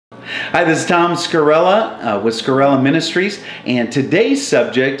Hi, this is Tom Scarrella with Scarrella Ministries, and today's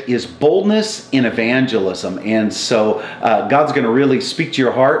subject is boldness in evangelism. And so God's going to really speak to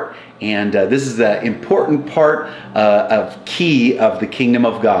your heart, and this is the important part of key of the kingdom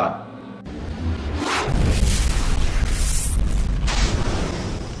of God.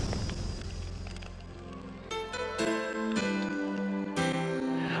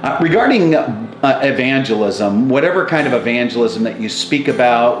 Regarding evangelism, whatever kind of evangelism that you speak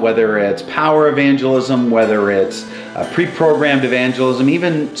about, whether it's power evangelism, whether it's pre-programmed evangelism,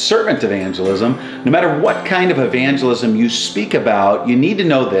 even servant evangelism, no matter what kind of evangelism you speak about, you need to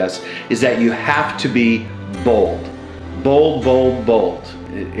know this, is that you have to be bold. Bold, bold, bold.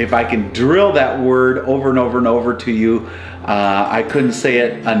 If I can drill that word over and over and over to you, I couldn't say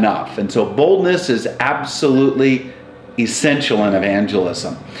it enough. And so boldness is absolutely essential in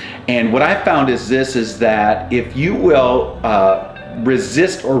evangelism. And what I found is this, is that if you will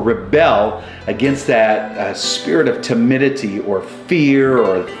resist or rebel against that spirit of timidity or fear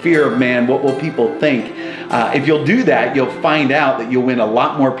of man, what will people think? If you'll do that, you'll find out that you'll win a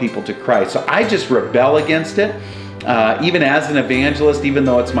lot more people to Christ. So I just rebel against it. Even as an evangelist, even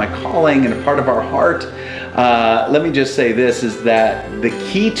though it's my calling and a part of our heart, let me just say this, is that the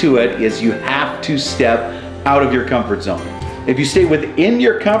key to it is you have to step out of your comfort zone. If you stay within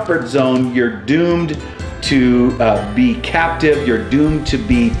your comfort zone, you're doomed to be captive. You're doomed to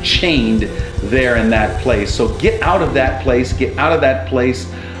be chained there in that place. So get out of that place. Get out of that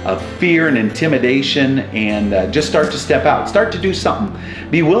place of fear and intimidation, and just start to step out. Start to do something.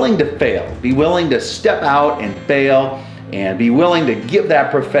 Be willing to fail. Be willing to step out and fail, and be willing to give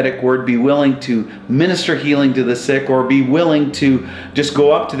that prophetic word, be willing to minister healing to the sick, or be willing to just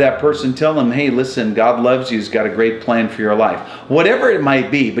go up to that person, tell them, hey, listen, God loves you, He's got a great plan for your life. Whatever it might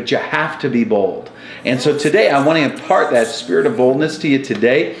be, but you have to be bold. And so today I want to impart that spirit of boldness to you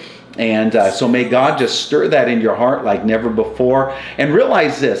today. And so may God just stir that in your heart like never before. And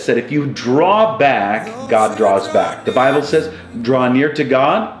realize this, that if you draw back, God draws back. The Bible says, draw near to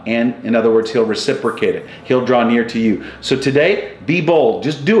God, and in other words, He'll reciprocate it. He'll draw near to you. So today, be bold.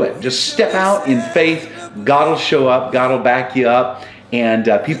 Just do it. Just step out in faith. God will show up. God will back you up. And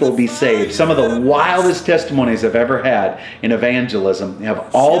people will be saved. Some of the wildest testimonies I've ever had in evangelism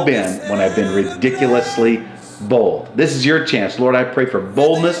have all been when I've been ridiculously bold. This is your chance. Lord, I pray for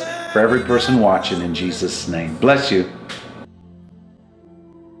boldness for every person watching in Jesus' name. Bless you.